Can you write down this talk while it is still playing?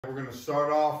We're going to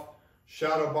start off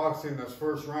shadow boxing this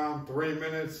first round, 3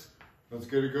 minutes. Let's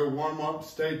get a good warm up,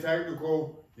 stay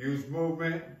technical, use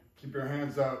movement, keep your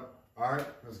hands up. All right,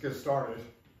 let's get started.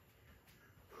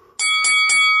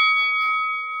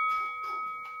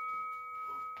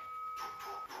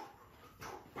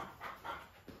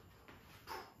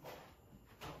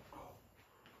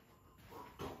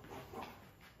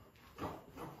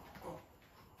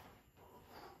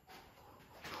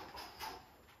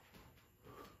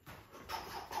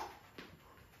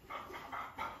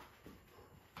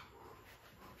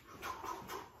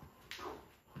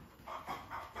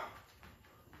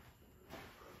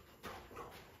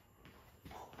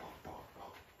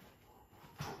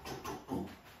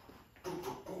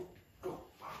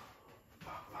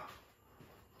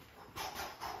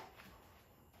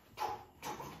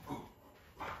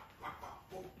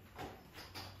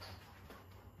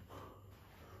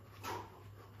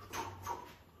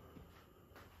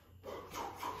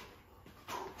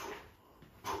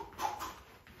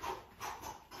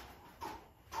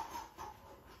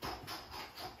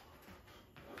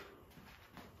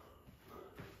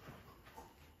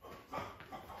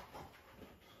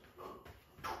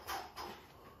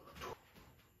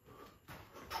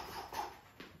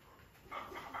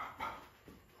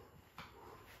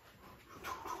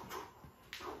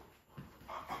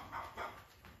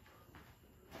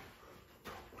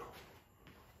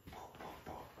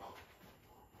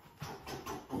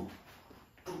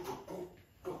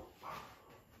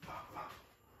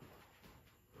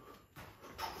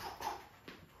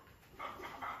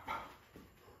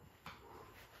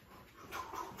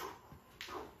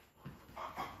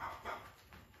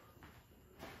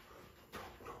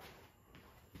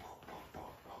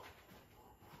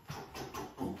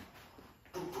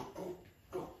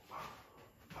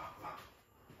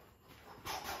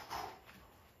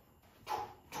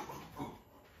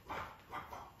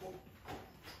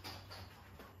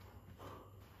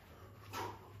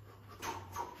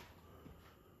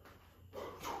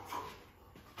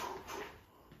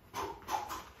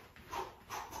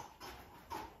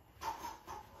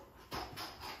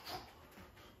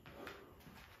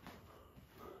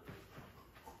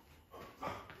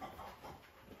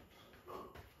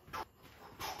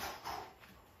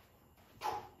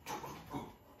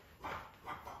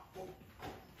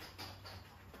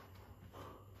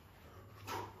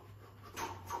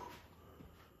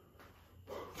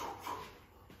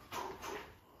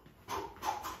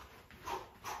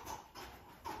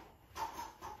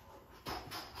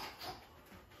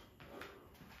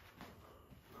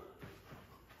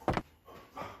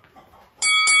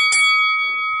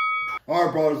 All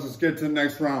right, brothers, let's get to the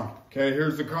next round. Okay,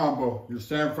 here's the combo. You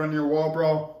stand in front of your wall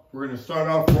brawl. We're going to start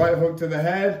off right hook to the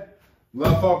head,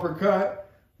 left uppercut,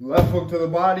 left hook to the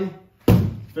body,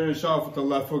 finish off with the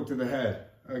left hook to the head.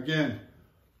 Again,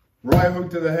 right hook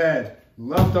to the head,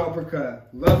 left uppercut,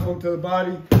 left hook to the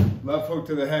body, left hook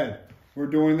to the head. We're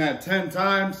doing that 10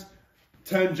 times,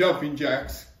 10 jumping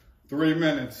jacks, 3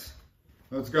 minutes.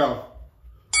 Let's go.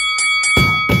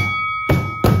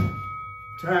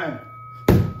 10.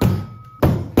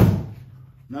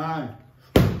 9,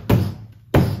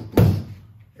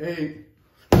 8,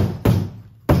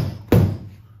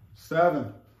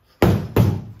 7,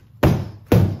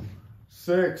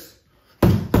 6,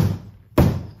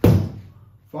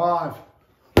 5,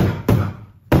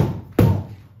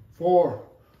 4,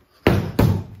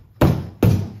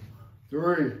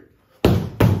 3,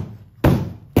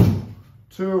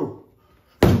 2,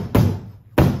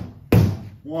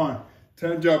 1.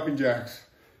 10 jumping jacks.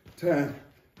 10,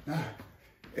 9,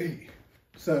 8,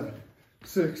 7,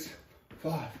 6,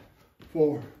 5,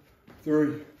 4,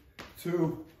 3,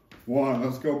 2, 1.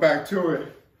 Let's go back to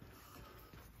it.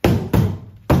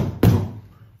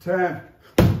 10,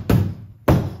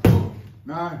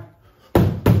 9,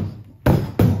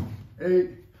 8,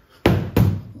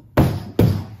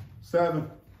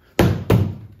 7,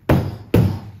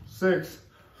 6,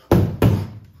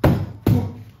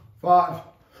 5,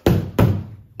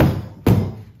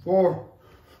 4,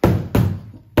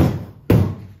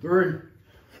 3,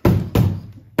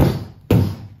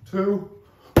 2,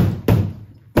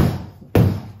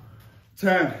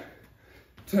 10,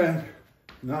 10,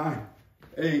 9,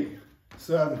 8,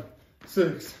 7,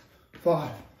 6,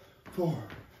 5, 4,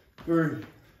 3,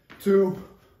 2,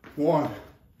 1.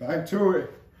 Back to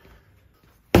it.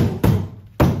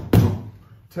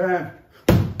 10,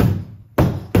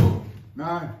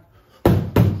 9,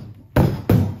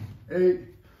 8,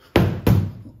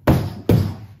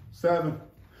 7,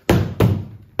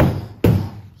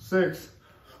 6,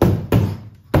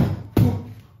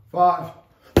 5,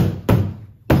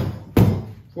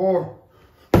 4,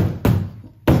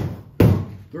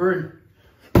 3,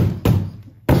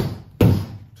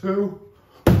 2,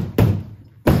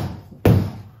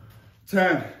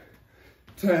 10,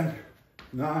 10,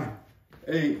 9,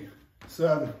 8,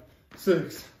 7,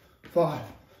 6, 5,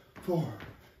 4,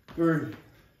 3,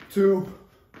 2,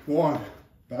 1.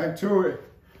 Back to it.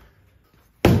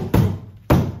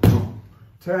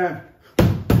 10,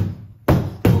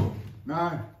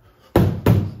 9,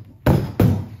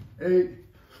 8,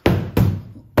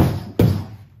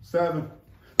 7,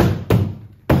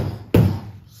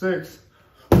 6,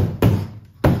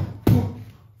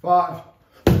 5,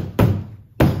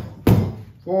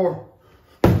 4,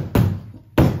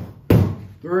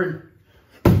 3,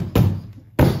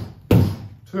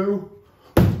 2,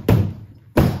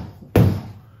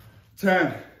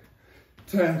 10,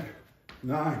 10,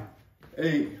 9,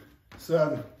 8,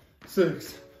 7,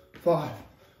 6, 5,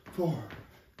 4,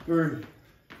 3,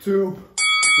 2,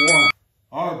 1.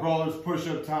 All right, brawlers,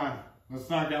 push-up time. Let's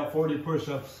knock out 40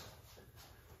 push-ups.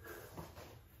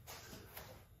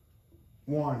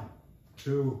 1,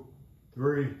 2,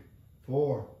 3,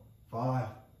 4, 5,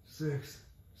 6,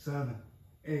 7,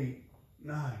 8,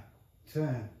 9,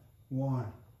 10. 1,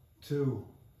 2,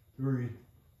 3,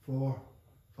 4,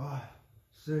 5,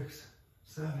 6,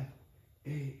 7,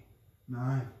 8,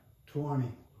 9,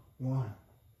 20. 1,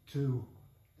 2,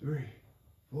 3,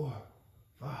 4,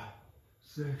 5,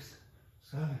 6,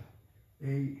 7,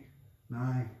 8,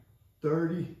 9,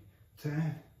 30,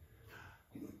 10,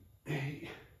 8,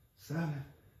 7,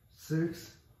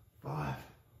 6, 5,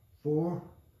 4,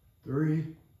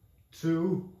 3,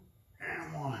 2,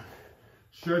 and 1.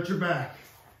 Stretch your back.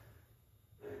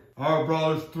 All right,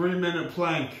 brawlers, 3-minute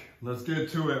plank. Let's get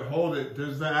to it. Hold it.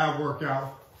 There's the ab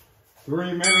workout.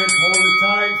 3 minutes. Hold it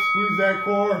tight. Squeeze that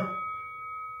core.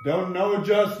 No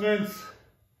adjustments.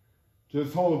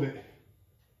 Just hold it.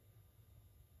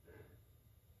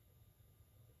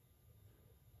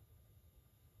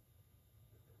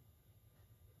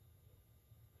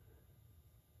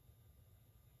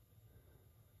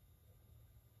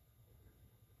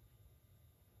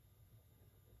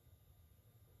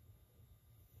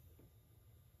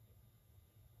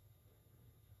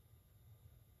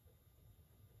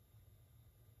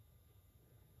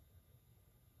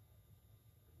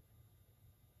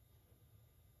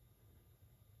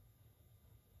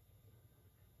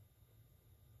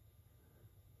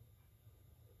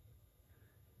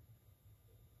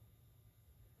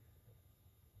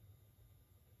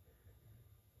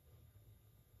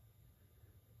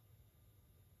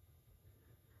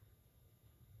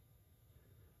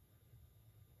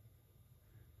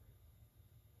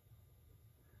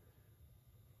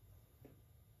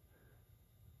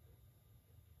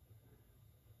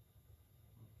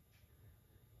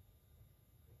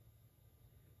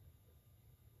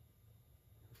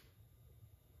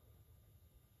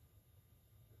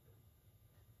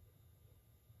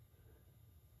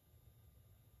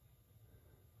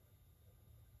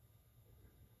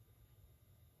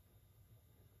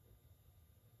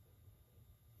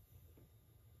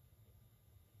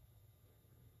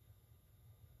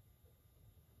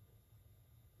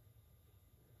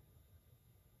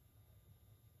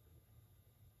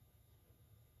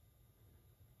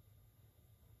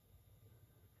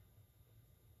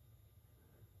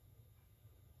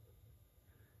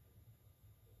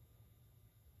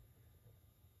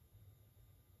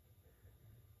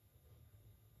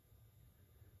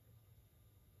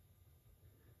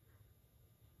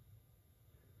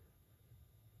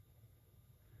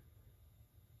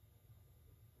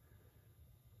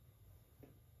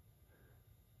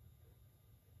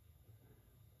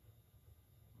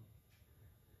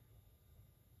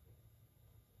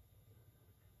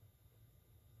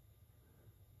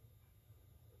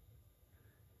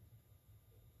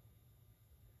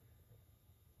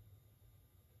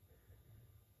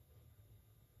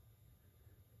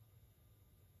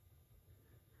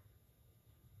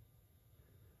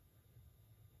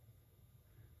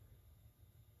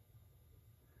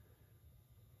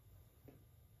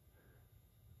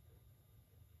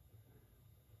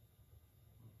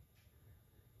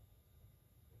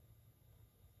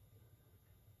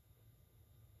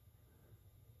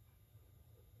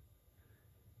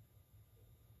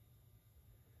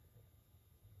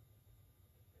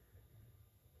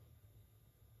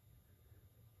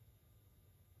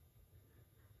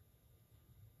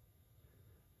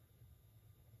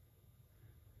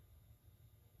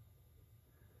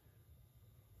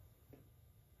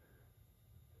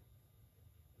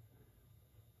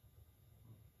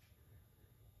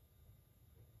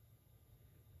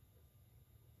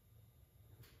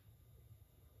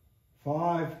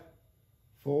 Five,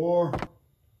 4,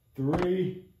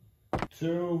 3,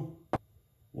 2,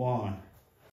 1.